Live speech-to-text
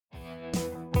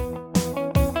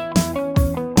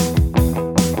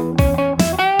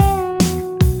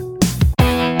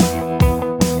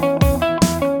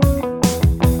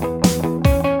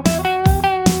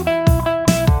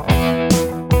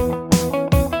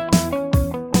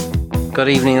Good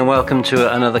evening and welcome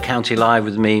to another County Live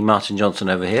with me, Martin Johnson,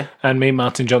 over here. And me,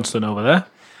 Martin Johnston, over there.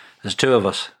 There's two of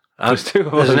us. There's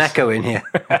an echo in here.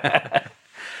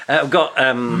 I've got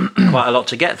quite a lot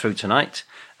to get through tonight.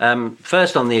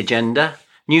 First on the agenda,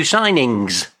 new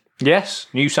signings. Yes,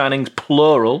 new signings,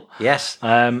 plural. Yes.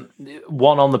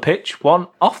 One on the pitch, one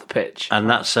off the pitch. And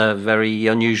that's a very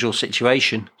unusual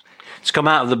situation. It's come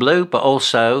out of the blue, but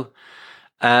also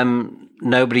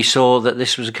nobody saw that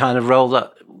this was a kind of role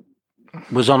that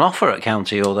was on offer at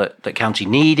County, or that County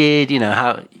needed. You know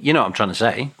what I'm trying to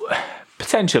say.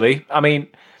 Potentially. I mean,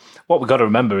 what we've got to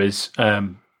remember is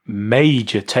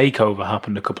major takeover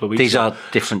happened a couple of weeks ago. These are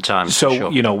different times. So, for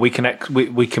sure. you know, we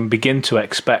can begin to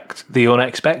expect the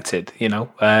unexpected, you know.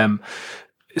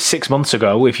 6 months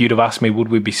ago, if you'd have asked me, would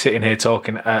we be sitting here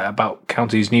talking about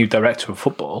County's new director of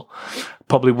football,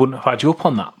 probably wouldn't have had you up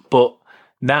on that. But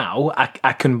now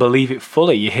I can believe it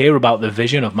fully. You hear about the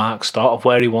vision of Mark Stott, of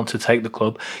where he wants to take the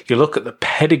club. You look at the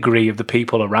pedigree of the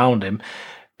people around him.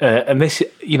 And this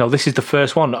is the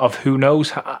first one of who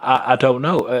knows. I don't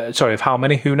know. Of how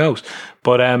many, who knows.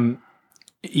 But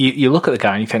you look at the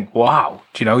guy and you think, wow,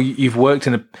 you've worked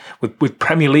with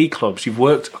Premier League clubs. You've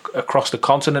worked across the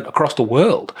continent, across the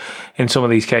world in some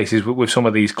of these cases with some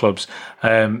of these clubs.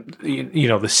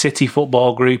 The City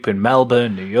Football Group in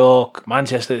Melbourne, New York,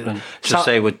 Manchester. Just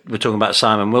say we're talking about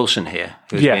Simon Wilson here,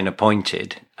 who's been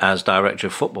appointed as Director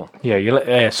of Football.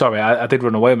 Yeah, sorry, I did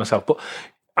run away with myself. But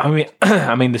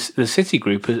I mean, the City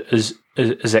Group is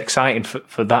exciting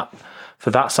for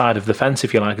that side of the fence,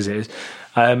 if you like, as it is.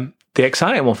 The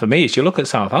exciting one for me is you look at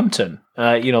Southampton.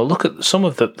 Look at some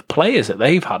of the players that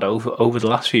they've had over the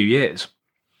last few years.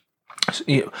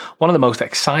 One of the most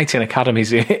exciting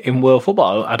academies in world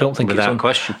football. I don't think without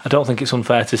question. I don't think it's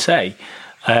unfair to say.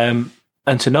 And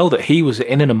to know that he was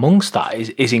in and amongst that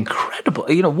is incredible.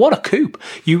 What a coup!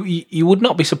 You would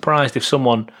not be surprised if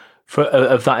someone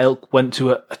of that ilk went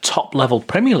to a top level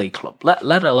Premier League club, let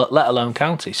alone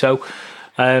County. So.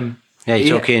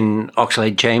 You're talking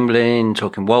Oxlade-Chamberlain,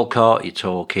 talking Walcott, you're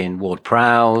talking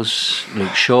Ward-Prowse,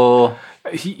 Luke Shaw.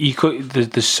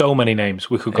 There's so many names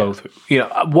we could go through.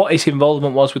 What his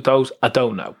involvement was with those, I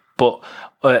don't know. But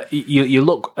you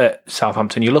look at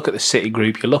Southampton, you look at the City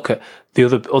Group, you look at the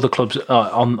other clubs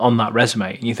on that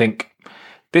resume, and you think,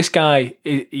 this guy,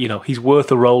 he's worth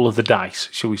the roll of the dice,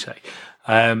 shall we say.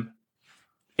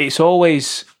 It's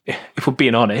always, if we're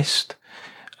being honest,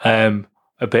 a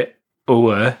bit,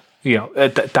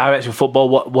 director of football.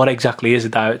 What exactly is a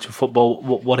director of football?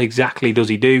 What exactly does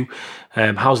he do?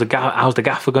 How's the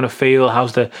gaffer going to feel? How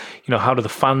do the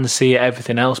fans see it?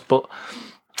 Everything else, but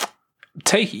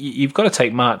you've got to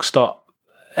take Mark Stott.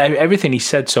 Everything he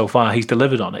said so far, he's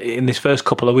delivered on it. In this first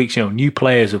couple of weeks, new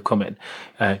players have come in,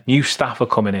 new staff are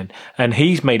coming in, and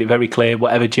he's made it very clear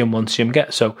whatever Jim wants Jim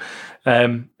get. So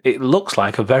it looks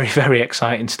like a very, very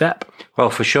exciting step. Well,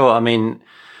 for sure. I mean,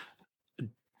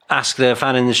 ask the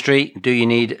fan in the street, do you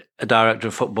need a director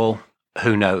of football?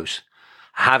 Who knows?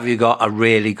 Have you got a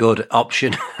really good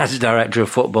option as a director of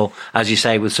football? As you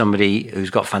say, with somebody who's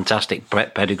got fantastic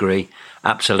pedigree?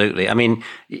 Absolutely. I mean,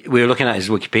 we were looking at his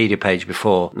Wikipedia page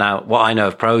before. Now, what I know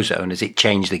of Prozone is it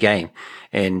changed the game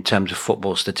in terms of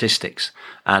football statistics.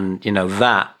 And,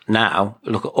 that now,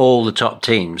 look at all the top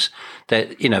teams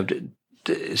that,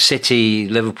 City,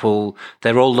 Liverpool,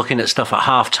 they're all looking at stuff at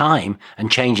half time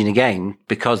and changing the game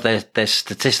because their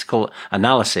statistical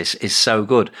analysis is so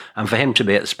good. And for him to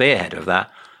be at the spearhead of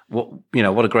that,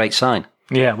 what a great sign.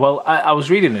 Yeah, well, I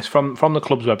was reading this from the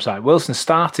club's website. Wilson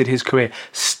started his career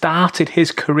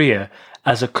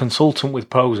as a consultant with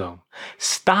Prozone.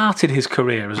 Started his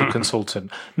career as a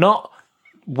consultant, not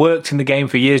worked in the game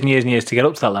for years and years and years to get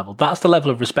up to that level. That's the level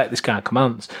of respect this guy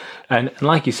commands. And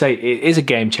like you say, it is a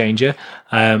game changer.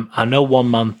 I know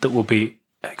one man that will be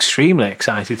extremely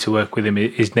excited to work with him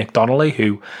is Nick Donnelly,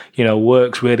 who,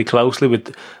 works really closely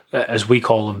with, as we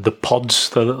call them, the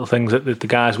pods, the little things that the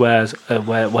guys wear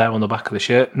on the back of the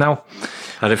shirt. Now,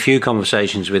 I had a few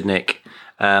conversations with Nick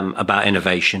about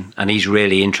innovation, and he's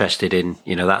really interested in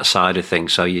that side of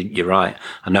things. So you're right.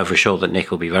 I know for sure that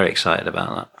Nick will be very excited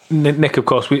about that. Nick, of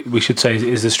course, we should say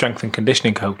is the strength and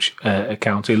conditioning coach at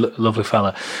County. Lovely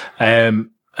fella.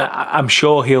 I'm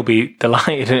sure he'll be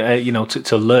delighted,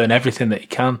 to learn everything that he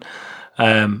can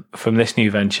from this new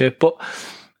venture. But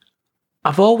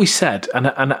I've always said, and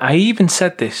I even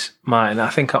said this, Martin, I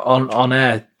think on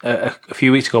air a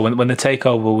few weeks ago when the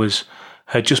takeover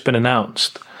had just been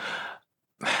announced.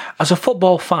 As a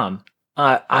football fan,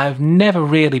 I've never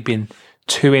really been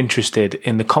too interested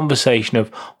in the conversation of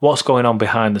what's going on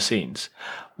behind the scenes,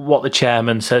 what the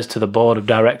chairman says to the board of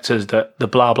directors, the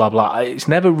blah, blah, blah. It's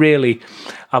never really...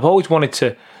 I've always wanted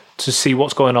to see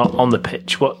what's going on the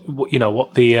pitch, what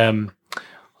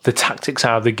the tactics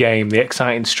are of the game, the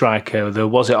exciting striker, the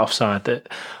was it offside.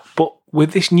 But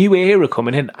with this new era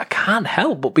coming in, I can't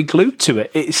help but be glued to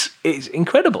it. It's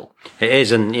incredible. It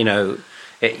is, and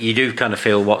you do kind of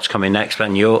feel what's coming next,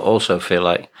 but you also feel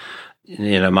like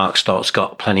Mark Stott's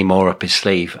got plenty more up his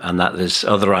sleeve, and that there's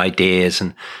other ideas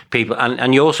and people,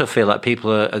 and you also feel like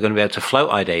people are going to be able to float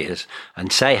ideas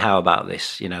and say, how about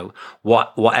this?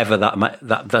 Whatever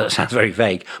that sounds very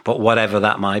vague, but whatever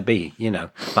that might be,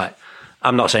 like.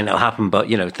 I'm not saying it'll happen, but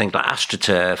things like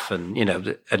AstroTurf and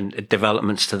and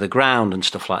developments to the ground and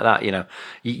stuff like that.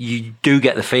 You do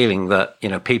get the feeling that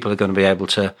people are going to be able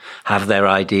to have their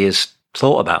ideas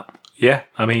thought about. Yeah,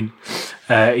 I mean,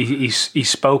 he's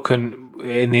spoken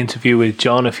in the interview with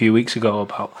John a few weeks ago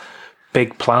about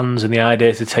big plans and the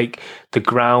idea to take the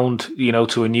ground,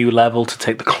 to a new level, to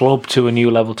take the club to a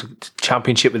new level, to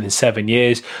championship within 7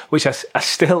 years. Which I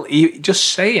still, just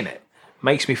saying it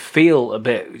makes me feel a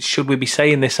bit, should we be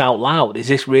saying this out loud? Is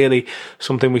this really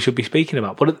something we should be speaking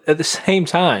about? But at the same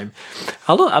time,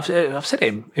 I've said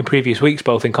it in previous weeks,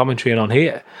 both in commentary and on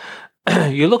here.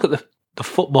 You look at the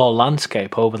football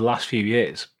landscape over the last few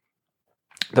years.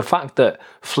 The fact that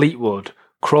Fleetwood,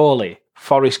 Crawley,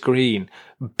 Forest Green,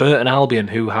 Burton Albion,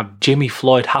 who had Jimmy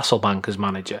Floyd Hasselbank as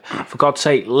manager, for God's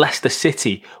sake, Leicester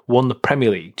City won the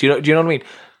Premier League. Do you know what I mean?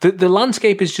 The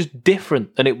landscape is just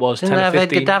different than it was 10 or 15.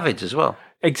 Edgar Davids as well.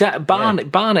 Exactly.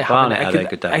 Barnet had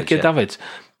Edgar Davids.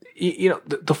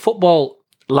 The football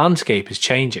landscape is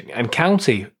changing, and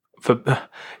County,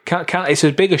 it's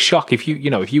as big a shock if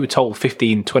you were told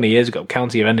 15, 20 years ago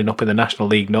County are ending up in the National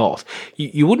League North,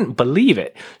 you wouldn't believe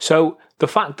it. So the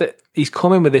fact that he's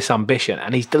coming with this ambition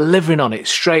and he's delivering on it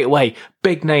straight away,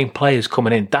 big name players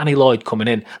coming in, Danny Lloyd coming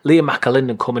in, Liam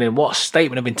McAlinden coming in, what a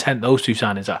statement of intent those two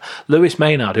signings are. Lewis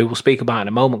Maynard, who we'll speak about in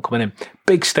a moment, coming in,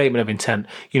 big statement of intent.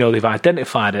 They've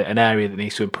identified an area that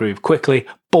needs to improve quickly,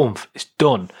 boom, it's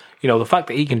done. The fact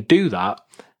that he can do that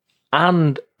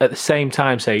and at the same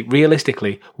time say,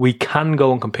 realistically, we can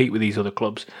go and compete with these other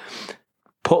clubs.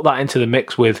 Put that into the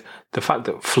mix with the fact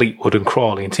that Fleetwood and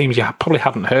Crawley and teams you probably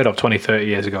hadn't heard of 20, 30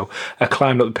 years ago are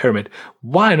climbing up the pyramid.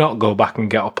 Why not go back and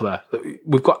get up there?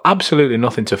 We've got absolutely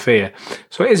nothing to fear.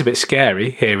 So it is a bit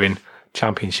scary hearing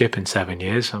Championship in 7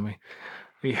 years. I mean,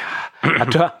 I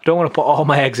don't want to put all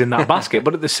my eggs in that basket,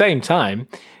 but at the same time,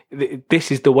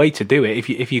 this is the way to do it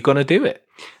if you're going to do it.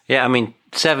 Yeah, I mean,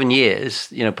 7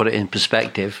 years, put it in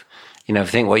perspective.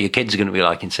 Think what your kids are going to be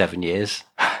like in 7 years.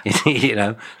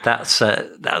 That's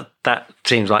that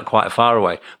seems like quite far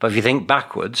away. But if you think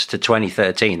backwards to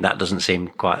 2013, that doesn't seem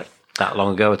quite that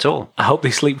long ago at all. I hope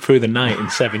they sleep through the night in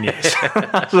 7 years.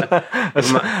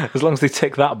 as long as they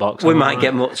tick that box. We might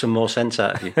get some more sense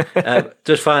out of you.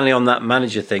 Just finally on that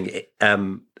manager thing,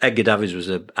 Edgar Davids was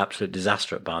an absolute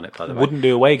disaster at Barnet, by the way. Wouldn't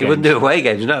do away games. He wouldn't do away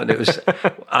games, no. It was.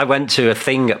 I went to a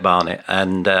thing at Barnet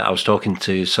and I was talking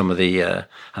to some of the, I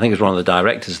think it was one of the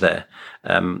directors there,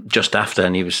 just after,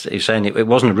 and he was saying it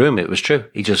wasn't a rumour, it was true.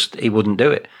 He wouldn't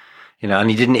do it. And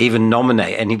he didn't even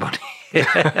nominate anybody.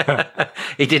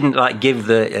 He didn't give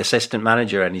the assistant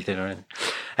manager anything or anything.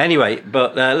 Anyway,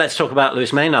 but let's talk about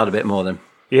Lewis Maynard a bit more then.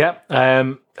 Yeah,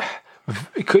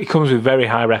 he comes with very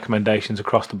high recommendations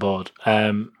across the board.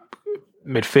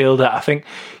 Midfielder, I think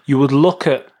you would look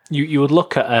at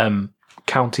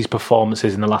County's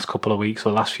performances in the last couple of weeks or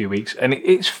the last few weeks, and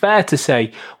it's fair to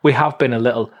say we have been a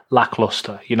little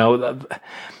lacklustre.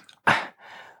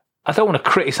 I don't want to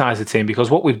criticise the team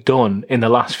because what we've done in the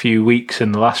last few weeks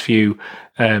and the last few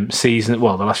seasons, the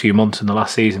last few months and the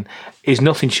last season, is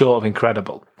nothing short of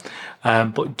incredible.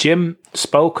 But Jim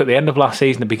spoke at the end of last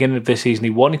season, the beginning of this season, he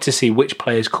wanted to see which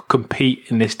players could compete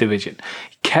in this division.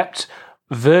 He kept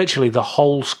virtually the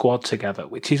whole squad together,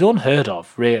 which is unheard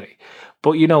of, really.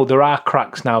 But, there are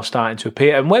cracks now starting to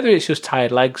appear. And whether it's just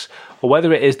tired legs or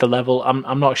whether it is the level,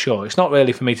 I'm not sure. It's not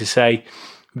really for me to say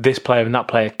this player and that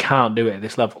player can't do it at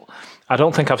this level. I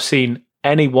don't think I've seen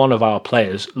any one of our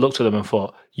players looked at them and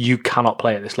thought, you cannot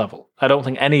play at this level. I don't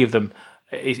think any of them,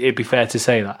 it'd be fair to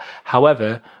say that.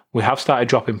 However, we have started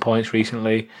dropping points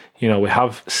recently. We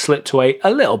have slipped away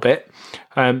a little bit.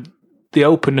 The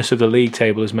openness of the league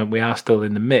table has meant we are still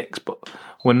in the mix, but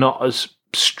we're not as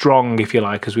strong, if you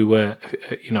like, as we were,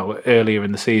 earlier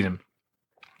in the season.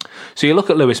 So you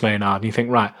look at Lewis Maynard and you think,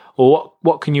 right, well,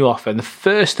 what can you offer? And the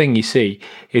first thing you see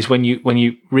is when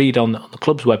you read on the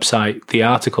club's website, the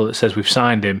article that says we've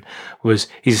signed him was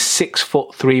he's a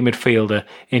 6'3" midfielder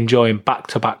enjoying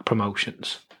back-to-back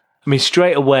promotions. I mean,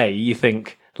 straight away you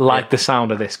think, the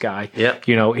sound of this guy. Yeah.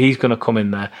 He's going to come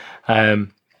in there.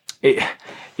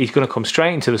 he's going to come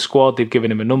straight into the squad. They've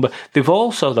given him a number. They've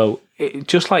also, though,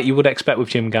 just like you would expect with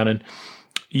Jim Gannon,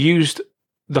 used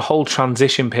the whole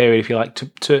transition period, if you like,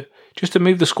 to just to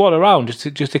move the squad around,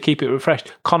 just to keep it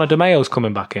refreshed. Conor DeMayo's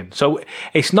coming back in, so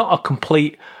it's not a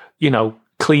complete,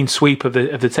 clean sweep of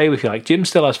the table, if you like. Jim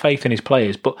still has faith in his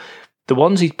players, but the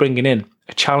ones he's bringing in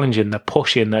are challenging, they're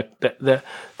pushing,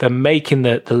 they're making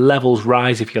the levels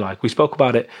rise, if you like. We spoke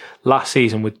about it last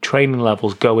season with training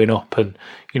levels going up, and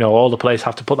all the players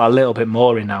have to put that little bit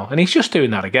more in now, and he's just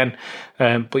doing that again.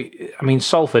 But I mean,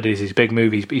 Salford is his big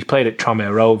move. He's played at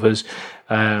Tranmere Rovers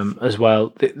as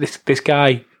well. This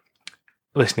guy,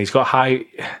 listen, he's got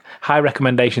high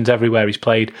recommendations everywhere he's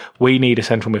played. We need a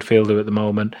central midfielder at the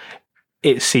moment.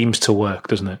 It seems to work,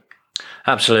 doesn't it?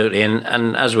 Absolutely.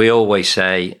 And as we always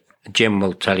say, Jim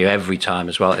will tell you every time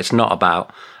as well, it's not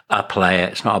about a player,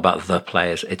 it's not about the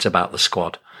players, it's about the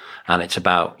squad. And it's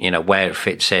about, where it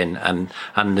fits in and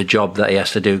the job that he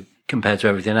has to do compared to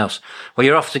everything else. Well,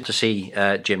 you're off to see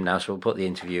Jim now, so we'll put the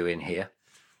interview in here.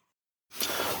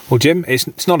 Well, Jim,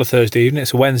 it's not a Thursday evening,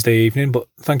 it's a Wednesday evening, but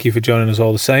thank you for joining us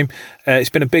all the same. It's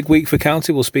been a big week for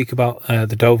County. We'll speak about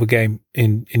the Dover game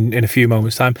in a few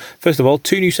moments' time. First of all,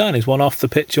 2 new signings, one off the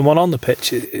pitch and one on the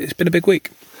pitch. It's been a big week.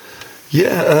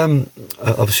 Yeah,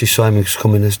 obviously Simon's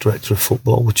coming as director of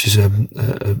football, which is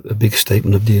a big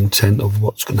statement of the intent of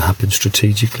what's going to happen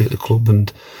strategically at the club,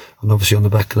 and obviously on the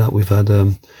back of that we've had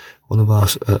one of our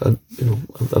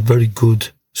a very good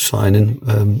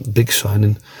signing, big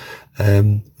signing,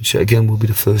 which again will be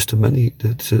the first of many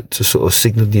to sort of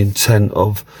signal the intent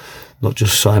of not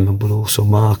just Simon but also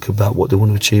Mark about what they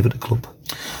want to achieve at the club.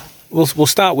 We'll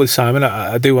start with Simon.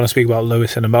 I do want to speak about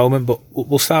Lewis in a moment, but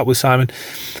we'll start with Simon.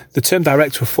 The term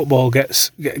director of football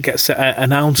gets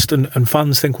announced, and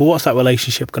fans think, well, what's that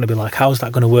relationship going to be like? How's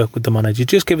that going to work with the manager?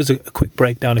 Just give us a quick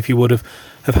breakdown, if you would, of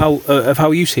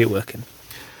how you see it working.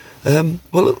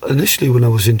 Well, initially when I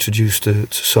was introduced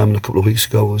to Simon a couple of weeks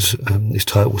ago, his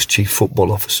title was Chief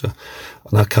Football Officer,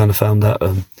 and I kind of found that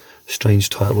strange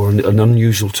title or an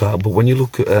unusual title. But when you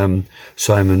look at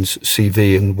Simon's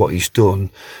CV and what he's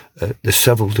done, there's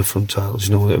several different titles.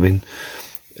 You know what I mean?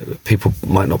 People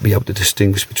might not be able to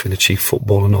distinguish between a chief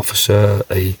footballing officer,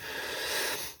 a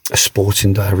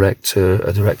sporting director,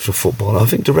 a director of football. I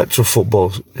think director of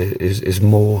football is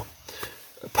more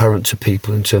apparent to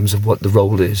people in terms of what the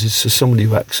role is. It's somebody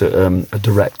who acts at a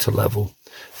director level,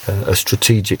 a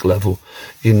strategic level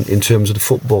in terms of the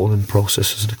footballing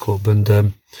processes of the club.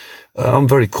 And I'm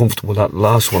very comfortable with that. The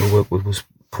last one I worked with was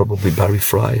probably Barry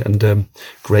Fry, and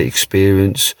great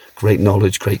experience, great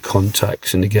knowledge, great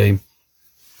contacts in the game.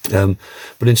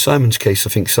 But in Simon's case, I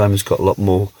think Simon's got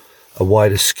a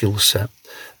wider skill set.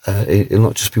 He'll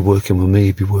not just be working with me,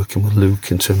 he'll be working with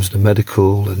Luke in terms of the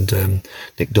medical, and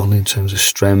Nick Donnelly in terms of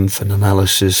strength and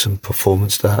analysis and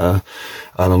performance data,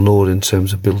 Alan Lord in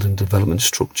terms of building development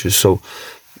structures. So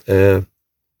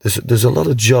there's a lot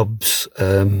of jobs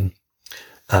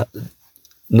at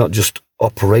not just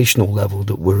operational level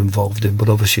that we're involved in, but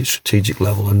obviously at strategic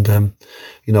level. And and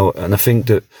I think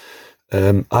that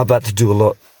I've had to do a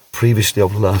lot previously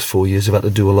over the last 4 years. I've had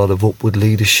to do a lot of upward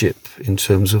leadership in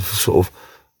terms of sort of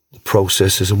the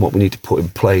processes and what we need to put in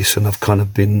place, and I've kind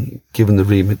of been given the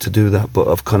remit to do that, but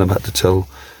I've kind of had to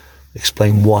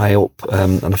explain why up,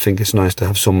 and I think it's nice to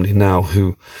have somebody now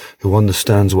who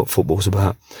understands what football's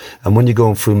about. And when you're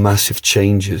going through massive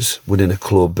changes within a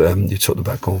club, you talked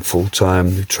about going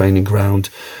full-time, new training ground,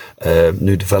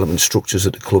 new development structures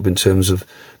at the club in terms of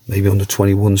maybe under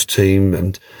 21s team,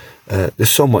 and there's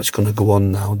so much going to go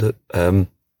on now that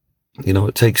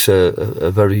it takes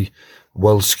a very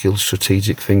well-skilled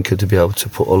strategic thinker to be able to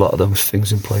put a lot of those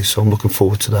things in place. So I'm looking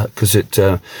forward to that, because it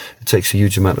takes a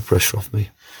huge amount of pressure off me.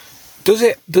 Does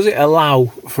it allow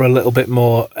for a little bit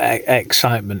more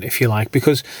excitement, if you like?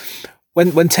 Because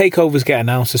when takeovers get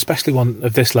announced, especially one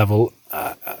of this level,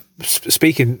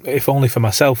 speaking if only for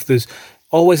myself, there's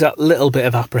always that little bit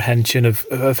of apprehension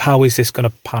of how is this going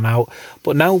to pan out.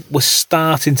 But now we're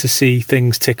starting to see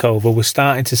things tick over. We're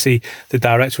starting to see the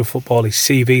director of football, his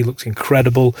CV looks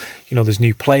incredible. There's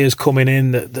new players coming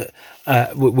in that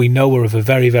we know are of a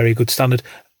very, very good standard.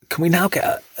 Can we now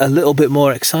get a little bit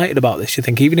more excited about this, you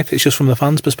think, even if it's just from the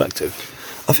fans' perspective?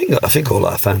 I think all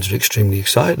our fans are extremely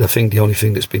excited. I think the only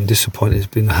thing that's been disappointing has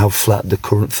been how flat the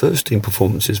current first team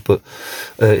performance is. But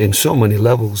in so many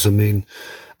levels, I mean,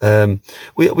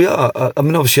 we are. I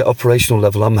mean, obviously at operational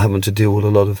level, I'm having to deal with a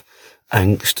lot of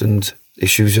angst and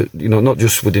issues. Not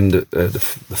just within the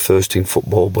first team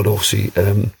football, but obviously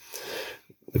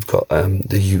we've got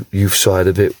the youth side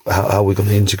of it. How we're going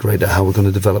to integrate that, how we're going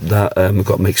to develop that. We've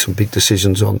got to make some big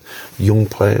decisions on young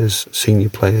players, senior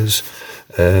players,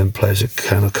 players that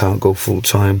can or can't go full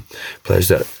time, players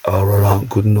that are or aren't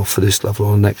good enough for this level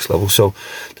or the next level. So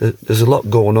there's a lot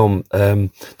going on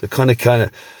that kind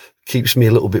of keeps me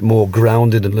a little bit more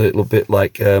grounded and a little bit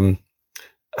like I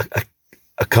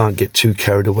can't get too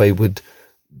carried away with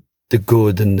the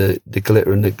good and the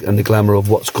glitter and the glamour of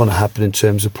what's going to happen in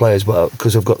terms of players, but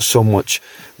because I've got so much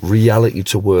reality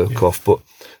to work off. But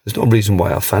there's no reason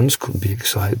why our fans couldn't be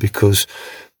excited, because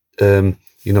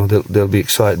they'll be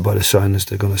excited by the signings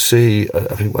they're going to see.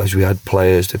 I think as we add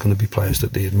players, they're going to be players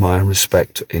that they admire and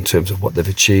respect in terms of what they've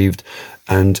achieved,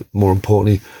 and more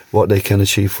importantly, what they can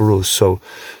achieve for us. So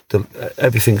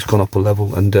everything's gone up a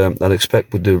level, and I'd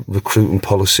expect with the recruiting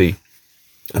policy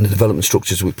and the development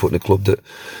structures we put in the club that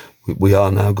we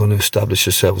are now going to establish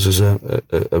ourselves as a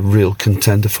real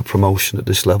contender for promotion at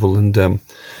this level, and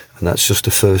that's just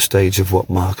the first stage of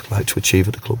what Mark would like to achieve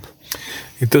at the club.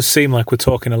 It does seem like we're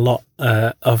talking a lot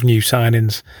of new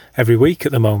signings every week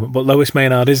at the moment, but Lewis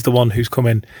Maynard is the one who's come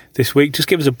in this week. Just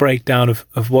give us a breakdown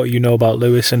of what you know about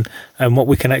Lewis and what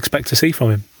we can expect to see from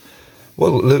him.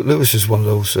 Well, Lewis is one of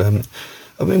those.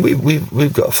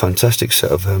 We've got a fantastic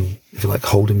set of, if you like,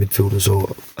 holding midfielders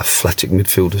or athletic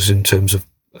midfielders in terms of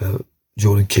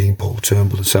Jordan Keane, Paul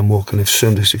Turnbull and Sam Walker, and they've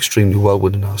served us extremely well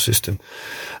within our system.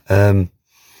 And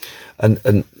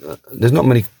there's not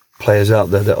many players out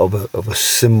there that of a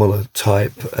similar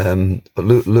type, but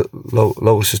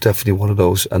Lois is definitely one of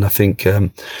those. And I think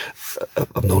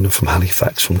I've known him from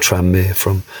Halifax, from Tranmere,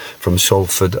 from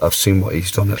Salford. I've seen what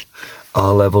he's done at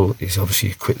our level. He's obviously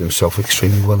equipped himself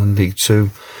extremely well in League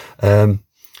Two. I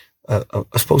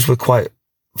suppose we're quite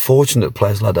fortunate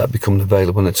players like that becoming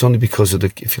available, and it's only because of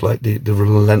the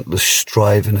relentless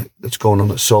striving that's going on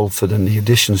at Salford and the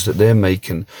additions that they're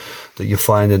making that you're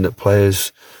finding that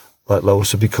players like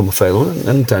Lois have become available,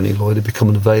 and Danny Lloyd are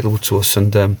becoming available to us,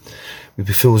 and we'd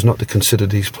be fools not to consider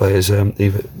these players,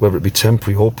 either whether it be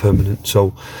temporary or permanent.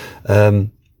 So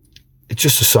it's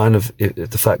just a sign of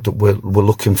the fact that we're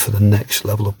looking for the next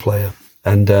level of player,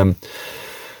 and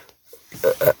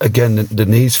again, the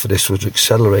needs for this was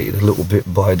accelerated a little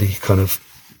bit by the kind of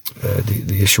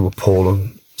the issue with Paul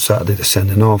on Saturday, the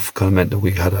sending off, kind of meant that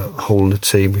we had a hole in the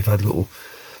team. We've had little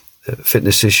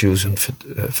fitness issues and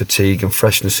fatigue and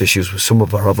freshness issues with some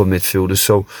of our other midfielders.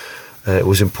 So it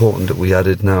was important that we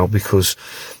added now, because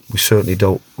we certainly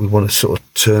we want to sort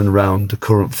of turn around the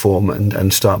current form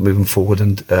and start moving forward.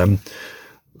 And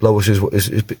Lois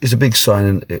is a big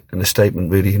sign and a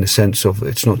statement, really, in the sense of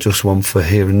it's not just one for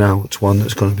here and now, it's one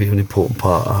that's going to be an important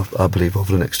part, I believe,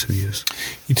 over the next 2 years.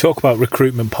 You talk about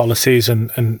recruitment policies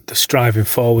and the striving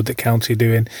forward that County are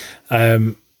doing.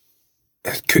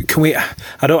 Can we?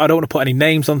 I don't want to put any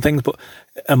names on things, but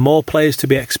are more players to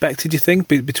be expected, do you think,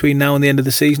 between now and the end of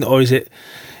the season, or is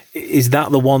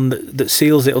that the one that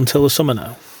seals it until the summer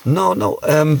now? No.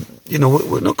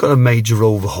 We're not got a major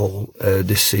overhaul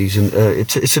this season.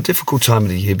 It's a difficult time of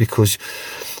the year because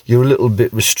you're a little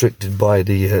bit restricted by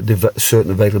the certain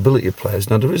availability of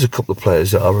players. Now, there is a couple of players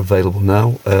that are available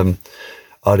now.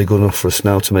 Are they good enough for us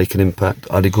now to make an impact?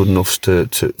 Are they good enough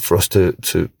for us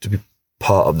to be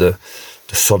part of the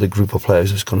solid group of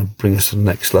players that's going to bring us to the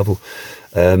next level?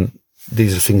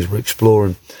 These are things we're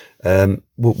exploring.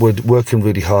 We're working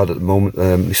really hard at the moment.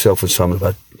 Myself and Simon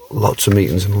have had lots of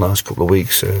meetings in the last couple of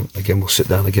weeks. Again, we'll sit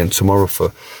down again tomorrow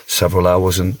for several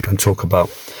hours and talk about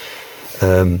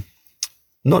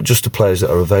not just the players that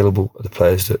are available, the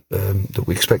players that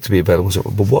we expect to be available,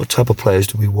 but what type of players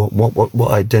do we want?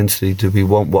 What identity do we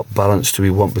want? What balance do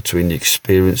we want between the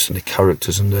experience and the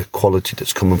characters and the quality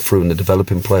that's coming through in the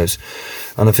developing players?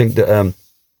 And I think that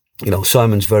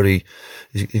Simon's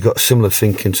he's got similar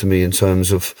thinking to me in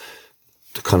terms of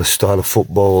the kind of style of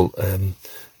football,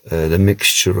 the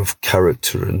mixture of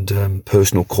character and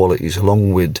personal qualities,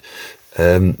 along with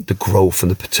the growth and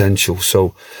the potential.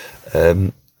 So,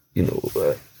 and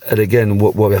again,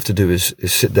 what we have to do is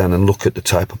sit down and look at the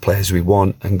type of players we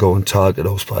want and go and target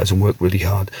those players and work really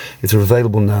hard. If they're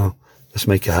available now, let's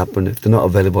make it happen. If they're not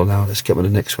available now, let's get them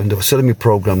in the next window. I said in my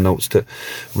programme notes that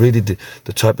really the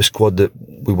type of squad that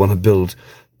we want to build,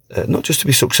 not just to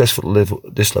be successful at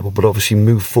this level, but obviously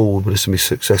move forward with us and be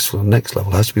successful at the next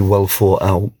level, has to be well thought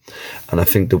out. And I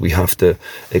think that we have to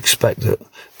expect that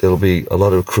there'll be a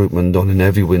lot of recruitment done in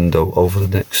every window over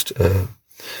the next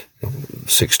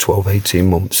 6, 12, 18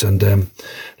 months. And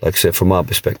like I said, from our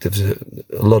perspective, there's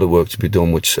a lot of work to be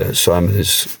done, which Simon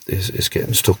is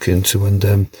getting stuck into. And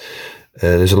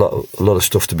there's a lot of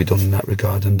stuff to be done in that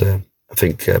regard. And I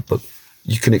think, but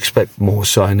you can expect more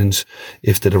signings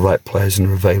if they're the right players and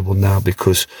are available now,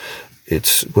 because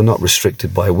we're not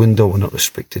restricted by a window. We're not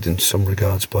restricted in some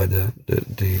regards by the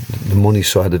money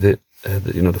side of it.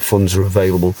 the funds are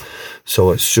available.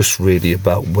 So it's just really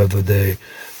about whether they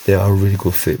are a really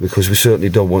good fit, because we certainly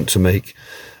don't want to make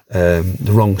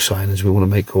the wrong signings. We want to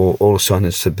make all the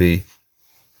signings to be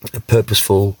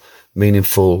purposeful,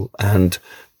 meaningful, and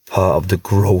part of the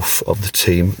growth of the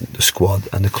team, the squad,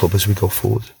 and the club as we go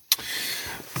forward.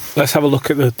 Let's have a look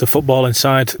at the footballing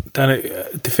side. Then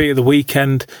defeat of the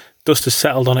weekend. Dust has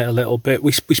settled on it a little bit.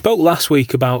 We spoke last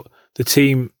week about the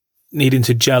team needing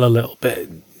to gel a little bit.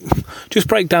 Just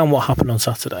break down what happened on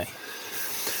Saturday.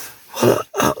 Well,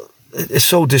 it's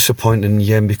so disappointing in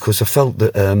the end, because I felt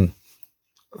that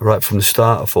right from the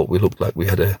start, I thought we looked like we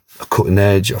had a cutting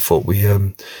edge. I thought we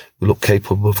looked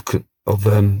capable of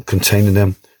containing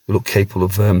them. We looked capable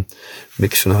of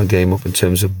mixing our game up in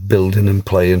terms of building and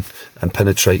playing and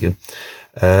penetrating.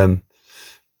 The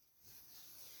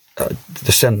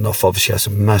sending off obviously has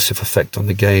a massive effect on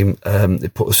the game.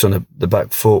 It put us on the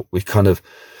back foot. We kind of,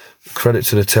 credit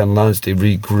to the 10 lads, they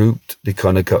regrouped. They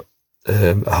kind of got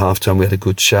at half time. We had a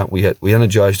good chat. We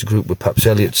energised the group with perhaps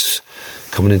Elliott's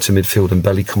coming into midfield and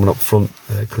Belly coming up front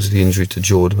because of the injury to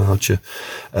Jordan Archer.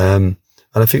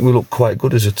 And I think we looked quite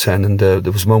good as a 10, and there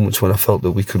was moments when I felt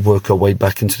that we could work our way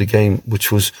back into the game, which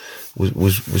was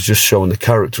just showing the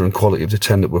character and quality of the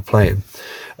 10 that we're playing.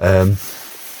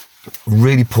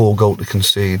 Really poor goal to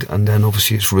concede, and then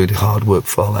obviously it's really hard work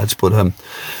for our lads. But I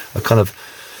kind of,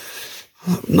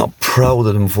 not proud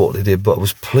of them for what they did, but I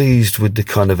was pleased with the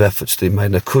kind of efforts they made.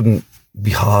 And I couldn't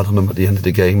be hard on them at the end of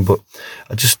the game, but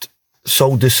I just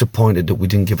so disappointed that we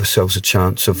didn't give ourselves a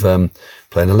chance of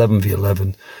playing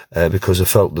 11v11 because I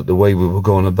felt that the way we were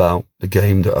going about the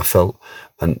game, that I felt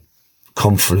and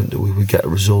confident that we would get a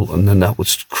result, and then that would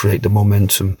create the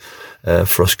momentum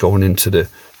for us going into the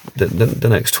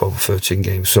next 12 or 13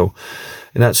 games. So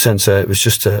in that sense, it was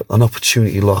just an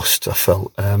opportunity lost, I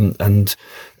felt, and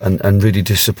really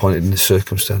disappointed in the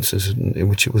circumstances in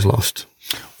which it was lost.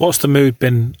 What's the mood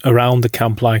been around the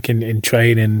camp like in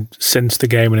training since the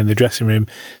game, and in the dressing room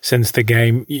since the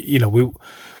game? You know, we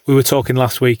were talking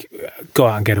last week, go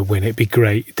out and get a win, it'd be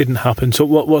great. It didn't happen. So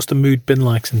what's the mood been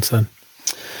like since then?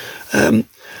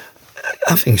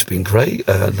 I think it's been great.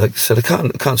 Like I said, I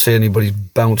can't say anybody's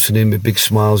bouncing in with big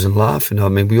smiles and laughing. I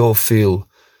mean, we all feel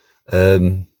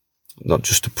not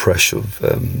just the pressure of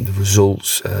the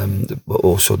results, but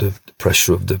also the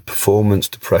pressure of the performance,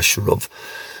 the pressure of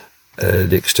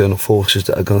the external forces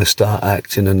that are going to start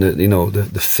acting, and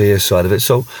the fear side of it.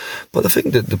 So, but I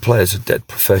think that the players are dead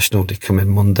professional. They come in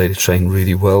Monday to train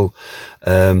really well.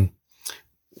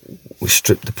 We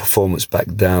stripped the performance back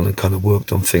down and kind of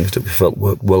worked on things that we felt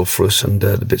worked well for us, and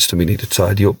the bits that we need to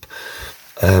tidy up.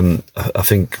 I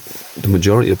think the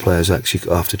majority of players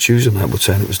actually, after Tuesday night, were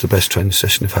saying it was the best training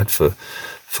session they've had for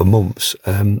months.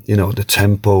 The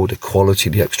tempo, the quality,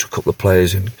 the extra couple of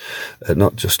players, and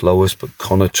not just Lois, but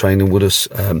Connor training with us.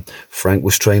 Frank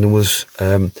was training with us.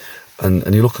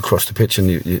 And you look across the pitch and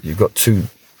you've got a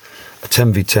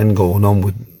 10v10 going on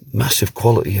with massive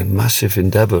quality and massive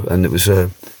endeavour, and it was a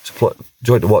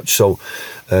joy to watch. So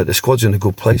the squad's in a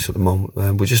good place at the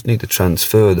moment. We just need to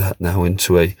transfer that now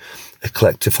into a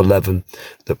collective 11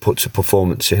 that puts a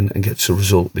performance in and gets a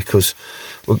result, because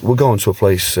we're going to a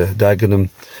place, Dagenham,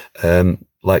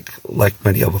 like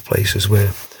many other places,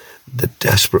 where they're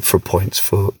desperate for points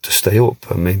to stay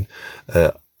up. I mean,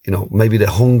 maybe their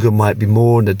hunger might be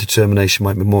more and their determination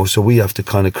might be more. So we have to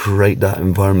kind of create that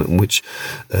environment in which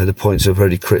the points are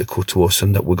very critical to us,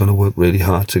 and that we're going to work really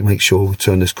hard to make sure we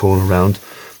turn this corner around,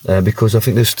 because I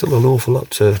think there's still an awful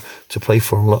lot to play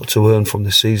for and a lot to earn from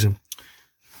this season.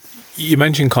 You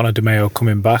mentioned Conor DeMeo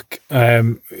coming back.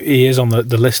 He is on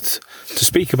the list to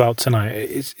speak about tonight.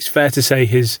 It's fair to say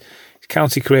his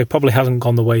county career probably hasn't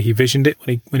gone the way he visioned it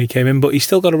when he came in, but he's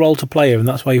still got a role to play here, and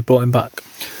that's why you brought him back.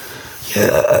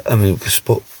 Yeah, I mean, we could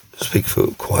speak for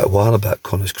quite a while about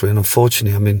Conor's career, and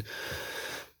unfortunately, I mean,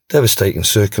 devastating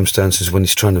circumstances when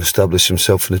he's trying to establish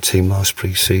himself in a team last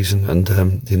pre-season, and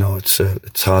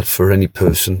it's hard for any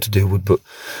person to deal with,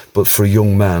 but for a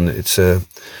young man, it's a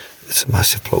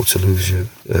massive blow to lose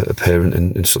a parent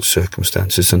in such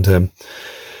circumstances, and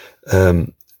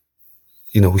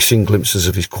we've seen glimpses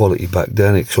of his quality back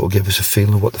then. It sort of gave us a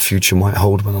feeling of what the future might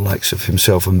hold when the likes of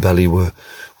himself and Belly were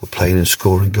playing and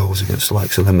scoring goals against the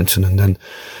likes of Leamington. And then,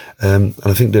 and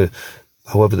I think the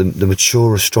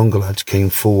maturer, stronger lads came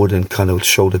forward and kind of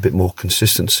showed a bit more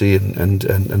consistency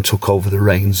and took over the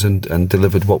reins and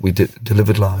delivered what we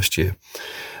delivered last year.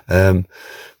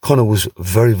 Conor was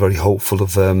very, very hopeful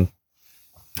of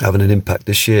having an impact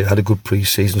this year. Had a good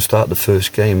pre-season, started the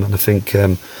first game, and I think,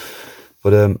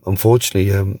 but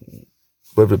unfortunately,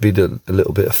 whether it be a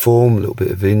little bit of form, a little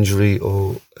bit of injury,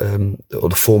 or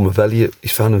the form of Elliott,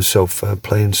 he's found himself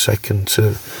playing second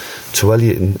to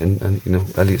Elliott,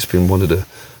 and Elliott's been one of the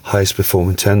highest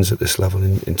performing 10s at this level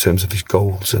in terms of his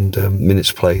goals and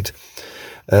minutes played.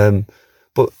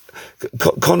 But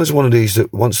Connor's one of these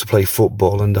that wants to play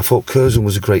football, and I thought Curzon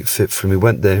was a great fit for him. He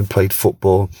went there and played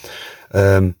football.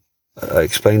 I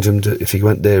explained to him that if he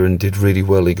went there and did really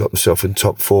well, he got himself in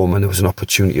top form and there was an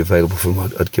opportunity available for him,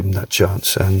 I'd give him that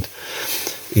chance. And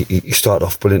he started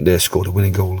off brilliant there, scored a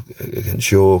winning goal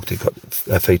against York. They got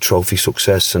FA Trophy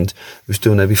success, and he was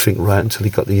doing everything right until he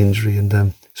got the injury. And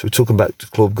so we took him back to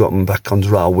the club, got him back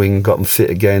under our wing, got him fit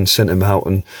again, sent him out,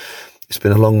 and it's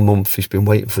been a long month. He's been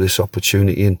waiting for this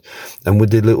opportunity, and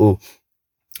with the little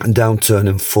downturn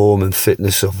in form and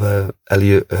fitness of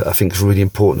Elliott, I think it's really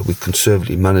important that we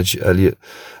conservatively manage Elliott.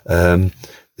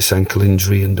 This ankle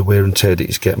injury and the wear and tear that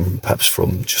he's getting, perhaps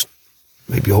from just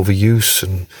maybe overuse,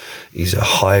 and he's a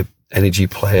high energy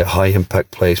player, high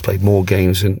impact player. He's played more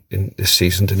games in this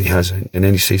season than he has in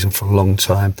any season for a long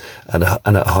time, and at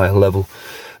a higher level.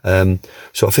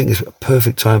 So I think it's a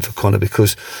perfect time for Connor,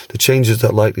 because the changes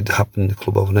that are likely to happen in the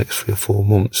club over the next 3 or 4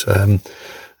 months,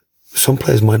 some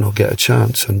players might not get a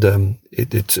chance, and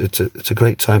it's a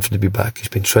great time for him to be back. He's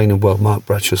been training well. Mark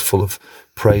Bradshaw's full of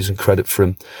praise and credit for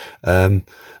him,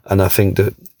 and I think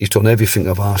that he's done everything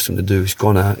I've asked him to do. He's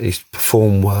gone out, he's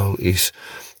performed well, he's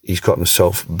got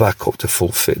himself back up to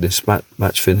full fitness,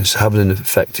 match fitness, having an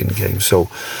effect in games. So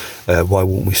why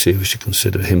wouldn't we seriously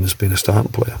consider him as being a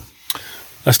starting player?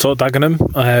 Let's talk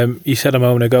Dagenham. You said a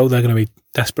moment ago they're going to be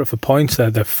desperate for points.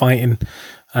 They're fighting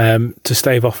to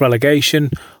stave off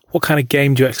relegation. What kind of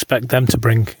game do you expect them to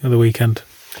bring at the weekend?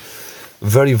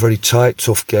 Very, very tight,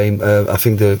 tough game. I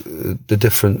think they're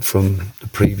different from the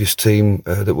previous team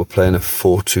that were playing a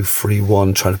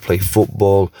 4-2-3-1, trying to play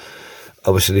football.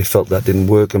 Obviously, they felt that didn't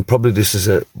work, and probably this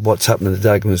is what's happening to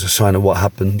Dagenham is a sign of what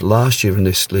happened last year in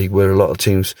this league, where a lot of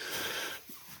teams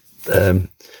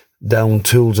down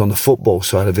tools on the football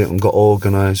side of it and got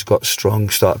organised, got strong,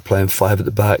 started playing 5 at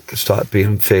the back, started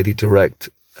being fairly direct,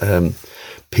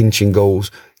 pinching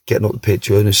goals, getting up the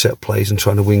pitch, earning set plays and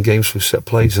trying to win games with set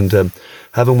plays. And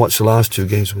having watched the last 2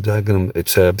 games with Dagenham,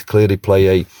 it's clearly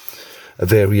play a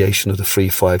variation of the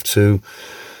 3-5-2.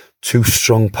 2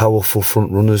 strong, powerful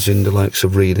front runners in the likes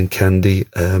of Reid and Candy,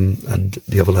 and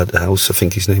the other lad at the house, I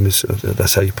think his name is,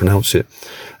 that's how you pronounce it.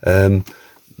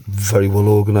 Very well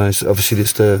organised. Obviously,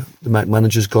 it's the Mac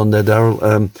manager's gone there,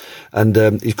 Darryl,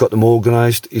 and he's got them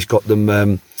organised. He's got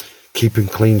them keeping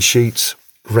clean sheets.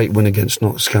 Great win against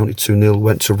Notts County 2-0.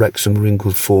 Went to Wrexham, were in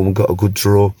good form and got a good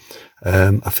draw.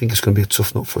 I think it's going to be a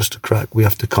tough nut for us to crack. We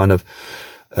have to kind of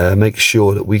make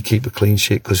sure that we keep a clean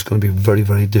sheet, because it's going to be very,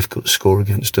 very difficult to score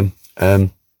against them.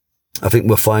 I think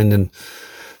we're finding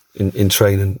in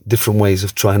training different ways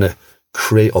of trying to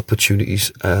create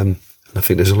opportunities. And I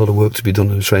think there's a lot of work to be done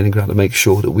in the training ground to make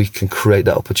sure that we can create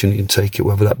that opportunity and take it,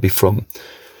 whether that be from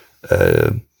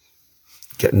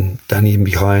getting Danny in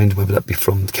behind, whether that be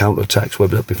from counter-attacks,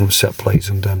 whether that be from set plays.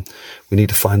 And we need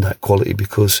to find that quality,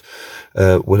 because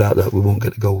without that we won't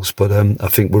get the goals. But I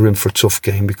think we're in for a tough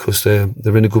game, because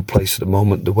they're in a good place at the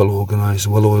moment. They're well organised, a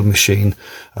well-oiled machine,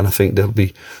 and I think they'll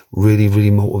be really,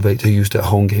 really motivated to use their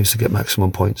home games to get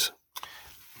maximum points.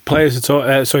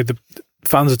 The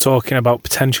fans are talking about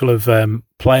potential of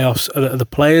playoffs. Are the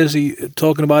players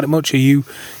talking about it much? Are you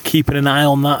keeping an eye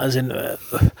on that, as in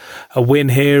a win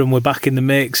here and we're back in the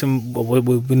mix, and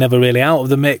we're never really out of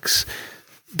the mix?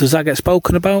 Does that get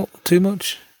spoken about too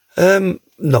much?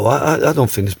 No, I don't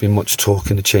think there's been much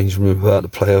talk in the changing room about the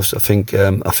playoffs. I think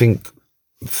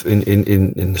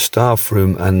in the staff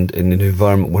room and in the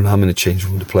environment when I'm in the changing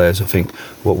room with the players, I think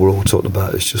what we're all talking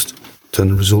about is just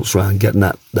turning the results around, getting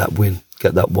that win.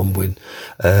 Get that one win.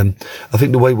 I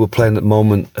think the way we're playing at the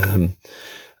moment, and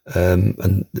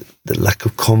the lack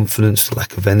of confidence, the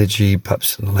lack of energy,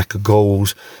 perhaps the lack of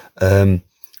goals,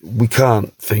 we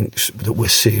can't think that we're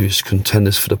serious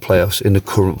contenders for the playoffs in the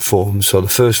current form. So the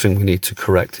first thing we need to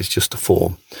correct is just the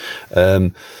form.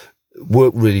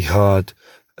 Work really hard.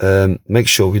 Make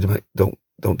sure we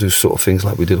don't do sort of things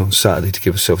like we did on Saturday to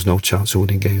give ourselves no chance of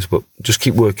winning games, but just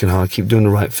keep working hard, keep doing the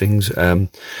right things,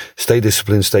 stay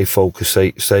disciplined, stay focused,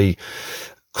 stay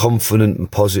confident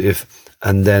and positive,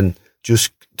 and then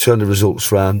just turn the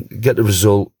results around, get the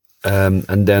result,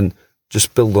 and then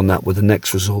just build on that with the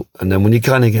next result. And then when you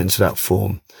kind of get into that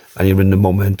form and you're in the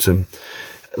momentum,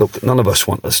 look, none of us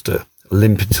want us to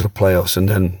limp into the playoffs and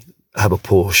then have a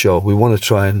poor show. We want to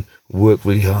try and work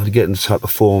really hard to get in the type of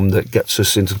form that gets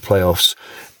us into the playoffs,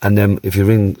 and then if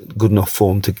you're in good enough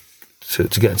form to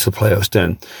to get into the playoffs,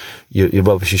 then you've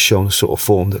obviously shown a sort of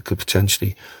form that could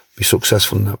potentially be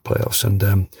successful in that playoffs. And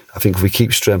I think if we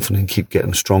keep strengthening, keep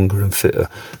getting stronger and fitter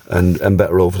and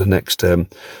better over the next 4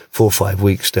 or 5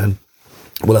 weeks, then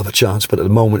we'll have a chance. But at the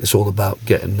moment, it's all about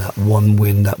getting that one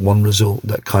win, that one result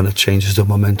that kind of changes the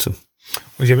momentum.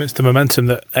 Well, Jim, it's the momentum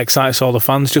that excites all the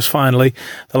fans. Just finally,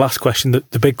 the last question,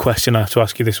 the big question I have to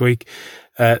ask you this week.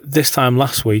 This time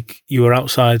last week, you were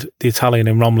outside the Italian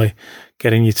in Romley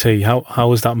getting your tea. How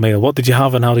was that meal? What did you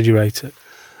have and how did you rate it?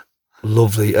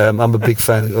 Lovely. I'm a big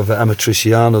fan of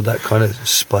amatriciano, that kind of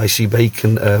spicy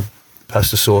bacon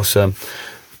pasta sauce.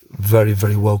 Very,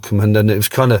 very welcome. And then it was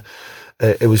kind of,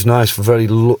 it was nice, very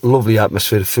lovely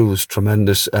atmosphere. The food was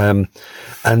tremendous. And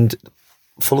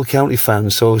full of county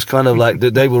fans, so it's kind of like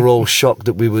they were all shocked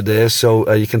that we were there.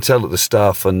 So you can tell that the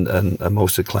staff and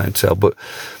most of the clientele, but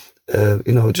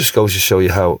it just goes to show you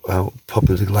how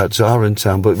popular the lads are in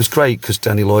town. But it was great because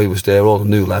Danny Lloyd was there, all the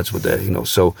new lads were there,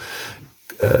 so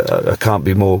I can't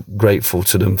be more grateful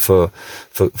to them for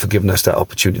giving us that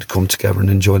opportunity to come together and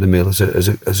enjoy the meal as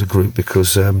a group,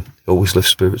 because it always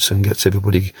lifts spirits and gets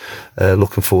everybody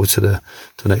looking forward to the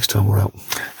next time we're out.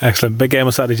 Excellent. Big game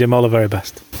on Saturday, Jim. All the very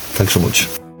best. Thanks so much.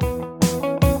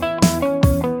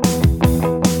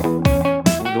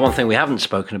 The one thing we haven't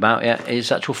spoken about yet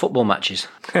is actual football matches.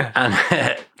 And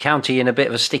County in a bit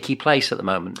of a sticky place at the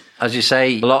moment. As you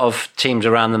say, a lot of teams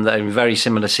around them that are in very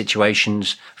similar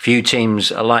situations. Few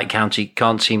teams like County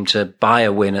can't seem to buy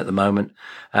a win at the moment.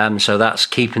 So that's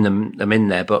keeping them in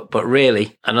there. But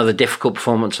really, another difficult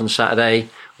performance on Saturday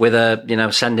with a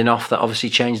sending off that obviously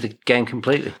changed the game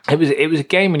completely. It was a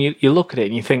game when you look at it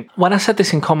and you think, when I said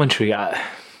this in commentary,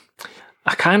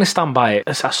 I kind of stand by it.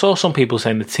 I saw some people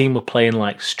saying the team were playing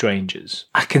like strangers.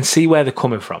 I can see where they're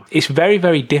coming from. It's very,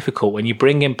 very difficult when you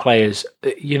bring in players.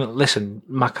 Listen,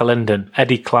 McAlinden,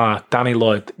 Eddie Clark, Danny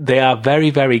Lloyd. They are very,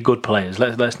 very good players.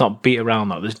 Let's not beat around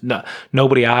that. There's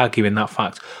nobody arguing that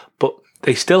fact. But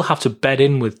they still have to bed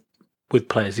in with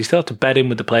players. They still have to bed in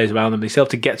with the players around them. They still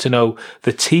have to get to know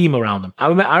the team around them.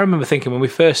 I remember thinking when we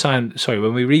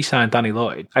re-signed Danny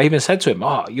Lloyd, I even said to him,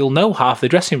 you'll know half the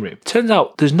dressing room. Turns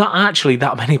out there's not actually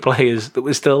that many players that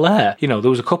were still there. There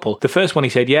was a couple. The first one he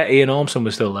said, Ian Ormson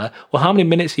was still there. Well, how many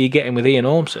minutes are you getting with Ian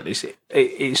Ormson?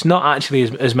 It's not actually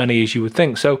as many as you would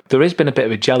think. So there has been a bit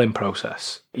of a gelling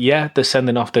process. Yeah, the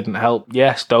sending off didn't help.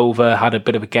 Yes, Dover had a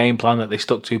bit of a game plan that they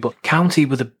stuck to, but County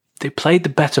they played the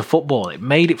better football. It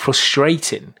made it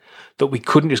frustrating that we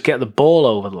couldn't just get the ball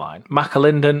over the line.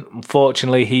 McAlinden,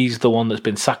 unfortunately, he's the one that's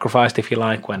been sacrificed, if you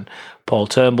like, when Paul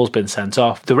Turnbull's been sent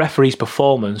off. The referee's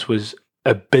performance was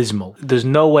abysmal. There's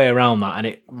no way around that, and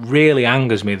it really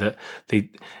angers me that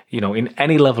in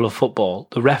any level of football,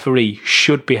 the referee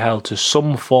should be held to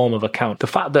some form of account. The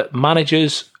fact that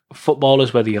managers,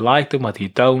 footballers, whether you like them, whether you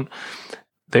don't,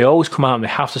 they always come out and they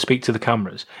have to speak to the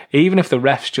cameras. Even if the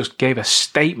refs just gave a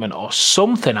statement or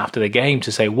something after the game to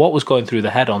say what was going through the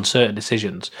head on certain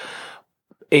decisions,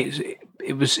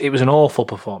 it was an awful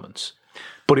performance.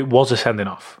 But it was a sending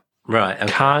off. Right. Okay.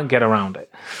 Can't get around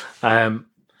it.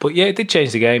 But yeah, it did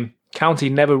change the game. County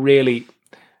never really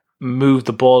moved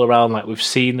the ball around like we've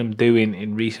seen them do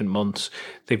in recent months.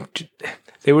 They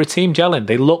were a team gelling.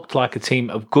 They looked like a team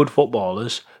of good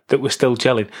footballers that were still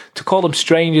gelling. To call them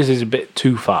strangers is a bit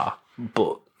too far,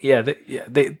 but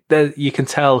you can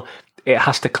tell it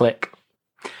has to click.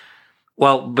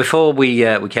 Well, before we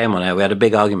came on air, we had a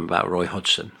big argument about Roy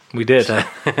Hodgson. We did. So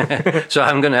because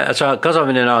I'm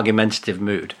in an argumentative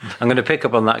mood, I'm going to pick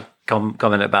up on that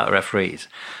comment about referees.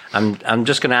 I'm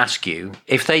just going to ask you,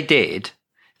 if they did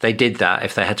that,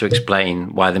 if they had to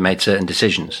explain why they made certain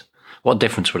decisions, what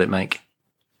difference would it make?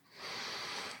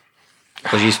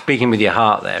 Because you're speaking with your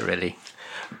heart there, really.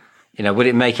 Would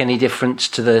it make any difference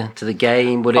to the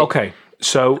game? Would it? Okay,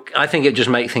 so I think it just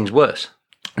make things worse.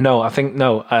 No, I think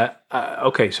no.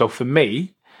 Okay, so for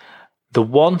me, the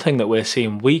one thing that we're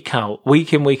seeing week in,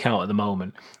 week out at the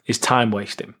moment is time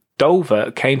wasting.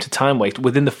 Dover came to time waste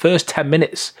within the first 10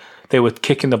 minutes. They were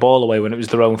kicking the ball away when it was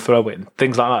their own throw-in,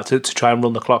 things like that to try and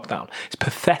run the clock down. It's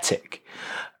pathetic.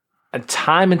 And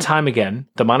time again,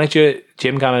 the manager,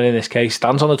 Jim Gannon in this case,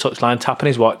 stands on the touchline tapping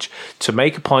his watch to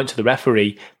make a point to the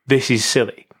referee, this is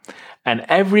silly. And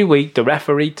every week, the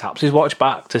referee taps his watch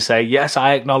back to say, yes,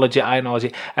 I acknowledge it.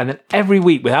 And then every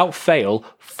week, without fail,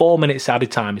 4 minutes added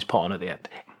time is put on at the end.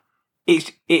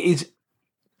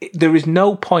 There is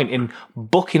no point in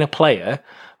booking a player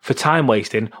for time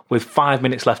wasting with 5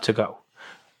 minutes left to go.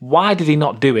 Why did he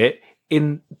not do it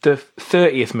in the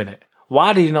 30th minute?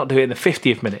 Why did he not do it in the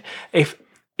 50th minute?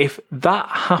 If that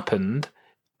happened,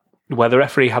 where the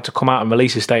referee had to come out and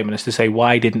release a statement as to say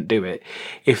why he didn't do it,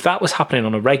 if that was happening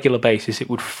on a regular basis, it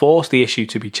would force the issue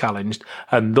to be challenged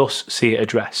and thus see it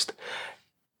addressed.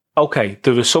 Okay,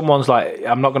 there were some ones like,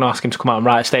 I'm not going to ask him to come out and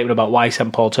write a statement about why he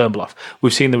sent Paul Turnbull off.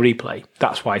 We've seen the replay.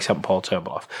 That's why he sent Paul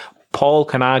Turnbull off. Paul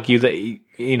can argue that it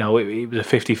was a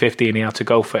 50-50 and he had to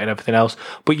go for it and everything else,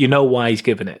 but you know why he's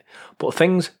given it. But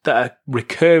things that are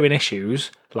recurring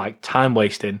issues, like time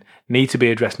wasting, need to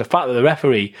be addressed. And the fact that the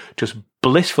referee just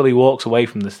blissfully walks away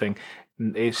from this thing,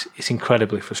 it's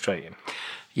incredibly frustrating.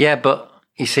 Yeah, but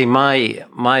you see,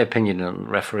 my opinion on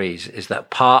referees is that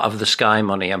part of the Sky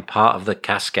money and part of the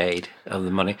cascade of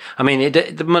the money, I mean,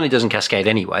 the money doesn't cascade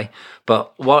anyway,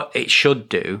 but what it should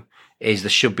do is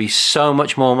there should be so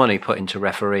much more money put into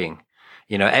refereeing.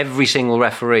 Every single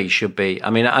referee should be, I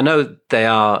mean, I know they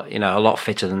are, a lot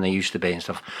fitter than they used to be and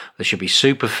stuff. They should be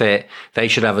super fit. They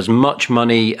should have as much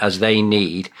money as they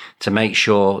need to make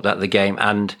sure that the game,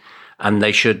 and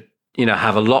they should,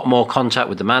 have a lot more contact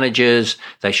with the managers.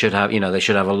 They should have, they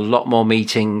should have a lot more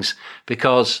meetings,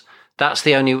 because that's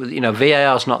the only,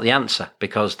 VAR is not the answer,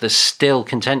 because there's still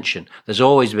contention. There's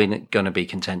always been going to be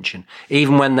contention.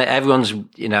 Even when everyone's,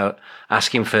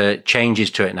 asking for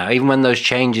changes to it now, even when those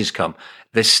changes come,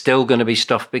 there's still going to be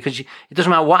stuff, because it doesn't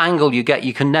matter what angle you get,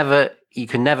 you can never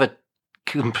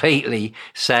completely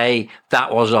say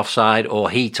that was offside or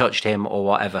he touched him or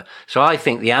whatever. So I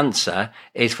think the answer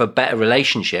is for better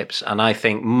relationships, and I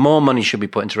think more money should be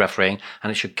put into refereeing,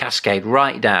 and it should cascade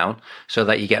right down so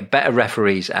that you get better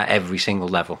referees at every single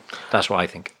level. That's what I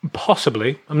think.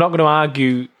 Possibly. I'm not going to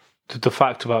argue the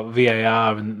fact about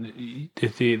VAR and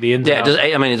the ins and outs.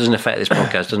 Yeah, it doesn't affect this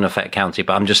podcast, it doesn't affect county,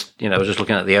 but I'm just, just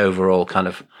looking at the overall kind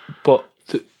of... But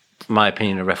my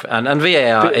opinion of and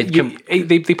VAR.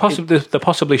 There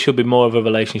possibly should be more of a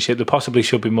relationship. There possibly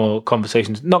should be more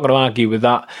conversations. Not going to argue with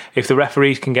that. If the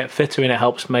referees can get fitter and it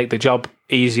helps make the job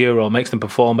easier or makes them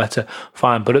perform better,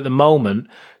 fine. But at the moment,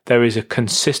 there is a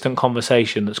consistent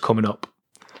conversation that's coming up,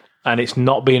 and it's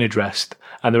not being addressed.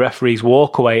 And the referees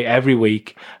walk away every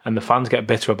week, and the fans get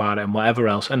bitter about it and whatever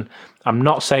else. And I'm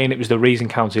not saying it was the reason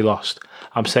County lost.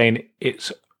 I'm saying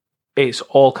it's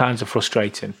all kinds of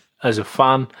frustrating. As a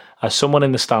fan, as someone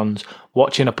in the stands,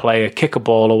 watching a player kick a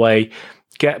ball away,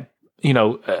 get,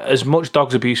 as much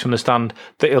dog's abuse from the stand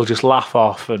that he'll just laugh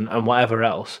off and whatever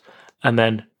else. And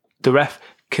then the ref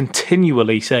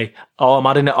continually say, oh, I'm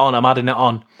adding it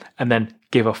on, and then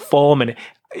give a 4-minute.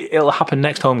 It'll happen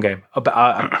next home game.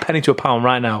 A penny to a pound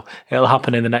right now. It'll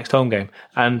happen in the next home game.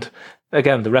 And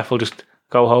again, the ref will just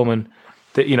go home and,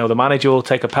 the manager will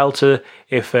take a pelter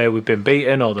if we've been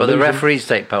beaten. But the referees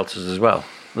take pelters as well.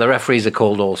 The referees are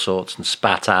called all sorts and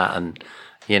spat at, and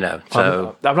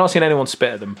so I've not seen anyone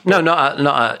spit at them. No, not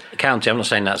at county. I'm not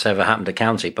saying that's ever happened to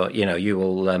county, but you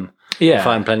will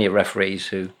find plenty of referees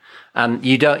who, and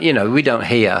we don't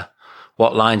hear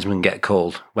what linesmen get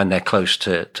called when they're close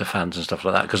to fans and stuff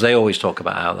like that, because they always talk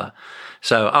about how that.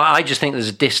 So I just think there's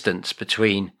a distance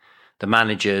between the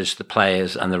managers, the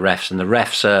players, and the refs, and the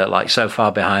refs are like so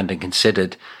far behind and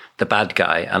considered the bad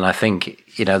guy. And I think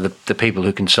the people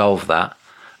who can solve that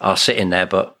are sitting there,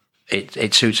 but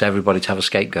it suits everybody to have a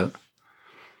scapegoat.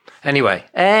 Anyway,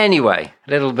 a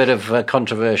little bit of a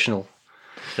controversial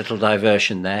little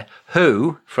diversion there.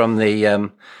 Who, from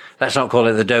the, let's not call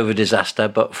it the Dover disaster,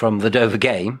 but from the Dover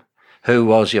game, who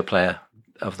was your player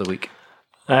of the week?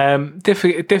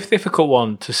 Difficult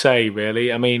one to say,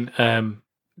 really. I mean,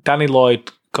 Danny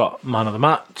Lloyd got man of the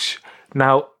match.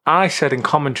 Now, I said in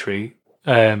commentary,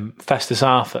 Festus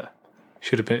Arthur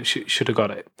should have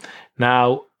got it.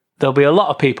 Now, there'll be a lot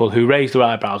of people who raise their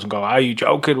eyebrows and go, "Are you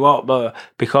joking? What?"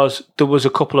 Because there was a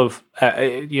couple of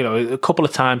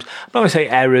times. I'm not going to say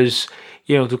errors.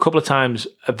 A couple of times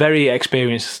a very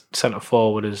experienced centre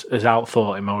forward has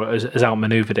outthought him or has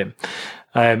outmanoeuvred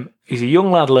him. He's a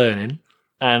young lad learning,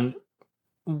 and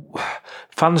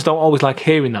fans don't always like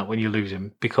hearing that when you lose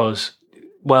him, because,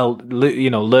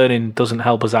 learning doesn't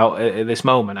help us out at this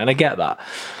moment, and I get that.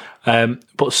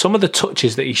 But some of the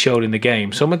touches that he showed in the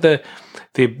game, some of the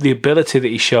ability that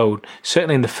he showed,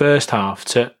 certainly in the first half,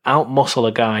 to outmuscle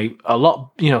a guy a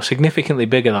lot, significantly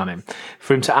bigger than him,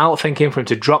 for him to outthink him, for him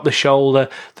to drop the shoulder,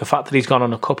 the fact that he's gone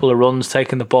on a couple of runs,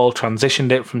 taken the ball,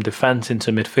 transitioned it from defence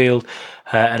into midfield,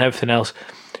 and everything else,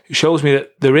 shows me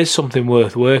that there is something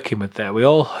worth working with there. We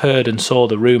all heard and saw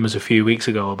the rumours a few weeks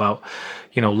ago about,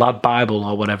 Lad Bible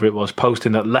or whatever it was,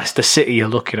 posting that Leicester City are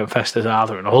looking at Festus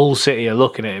Arthur and Hull City are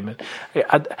looking at him.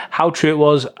 How true it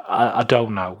was, I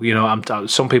don't know.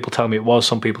 Some people tell me it was,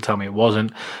 some people tell me it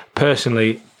wasn't.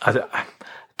 Personally, I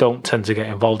don't tend to get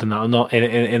involved in that, not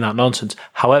in that nonsense.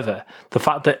 However, the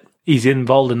fact that he's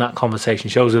involved in that conversation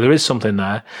shows that there is something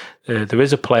there. There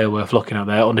is a player worth looking at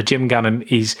there. Under Jim Gannon,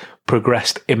 he's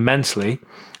progressed immensely.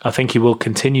 I think he will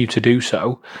continue to do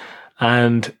so.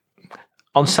 And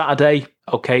on Saturday,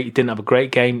 okay, he didn't have a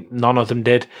great game. None of them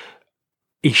did.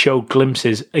 He showed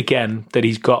glimpses, again, that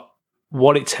he's got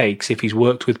what it takes if he's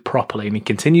worked with properly. And he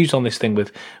continues on this thing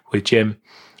with Jim,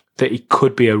 that he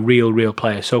could be a real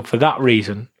player. So for that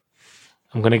reason,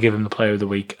 I'm going to give him the player of the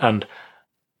week and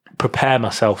prepare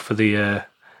myself for the...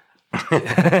 for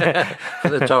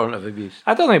the torrent of abuse.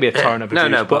 I don't think it'd be a torrent of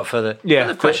abuse. No, but for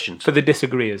the questions. For the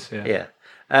disagreeers, yeah.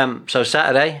 So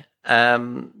Saturday,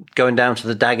 going down to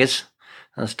the Daggers.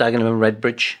 That's Dagenham and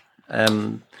Redbridge.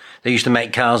 They used to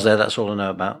make cars there, that's all I know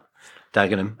about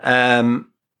Dagenham.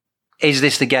 Is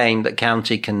this the game that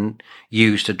County can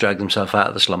use to drag themselves out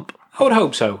of the slump? I would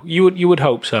hope so. You would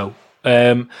hope so.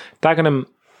 Dagenham,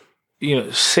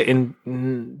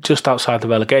 sitting just outside the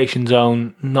relegation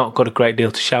zone, not got a great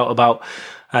deal to shout about.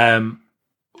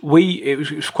 It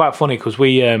was quite funny because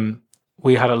we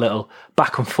had a little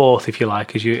back and forth, if you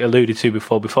like, as you alluded to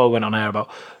before we went on air,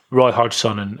 about Roy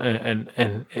Hodgson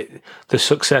and the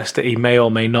success that he may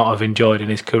or may not have enjoyed in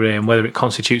his career, and whether it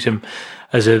constitutes him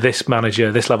as this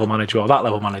level manager or that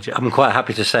level manager. I'm quite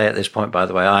happy to say at this point, by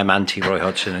the way, I'm anti Roy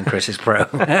Hodgson and Chris is pro.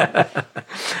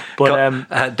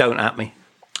 But don't at me.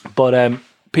 But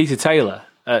Peter Taylor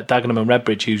at Dagenham and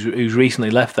Redbridge, who's recently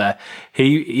left there,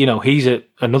 he's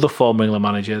another former England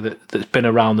manager that's been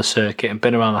around the circuit and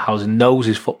been around the house and knows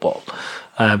his football,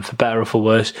 for better or for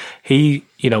worse.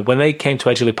 When they came to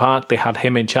Edgeley Park, they had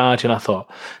him in charge, and I thought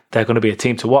they're going to be a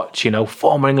team to watch.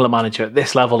 Former England manager at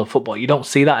this level of football, you don't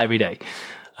see that every day.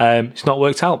 It's not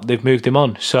worked out. They've moved him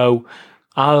on. So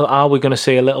are we going to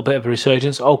see a little bit of a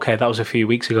resurgence? Okay, that was a few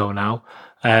weeks ago now,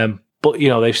 but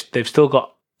they've still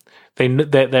got.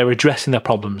 They're addressing their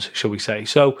problems, shall we say.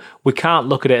 So we can't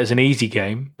look at it as an easy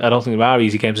game. I don't think there are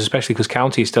easy games, especially because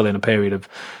County is still in a period of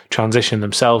transition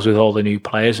themselves with all the new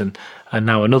players and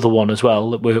now another one as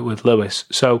well with Lewis.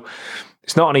 So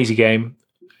it's not an easy game.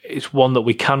 It's one that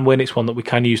we can win. It's one that we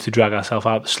can use to drag ourselves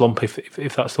out of the slump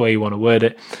if that's the way you want to word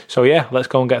it. So yeah, let's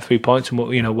go and get 3 points and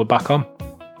we're back on.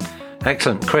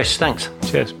 Excellent. Chris, thanks.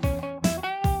 Cheers.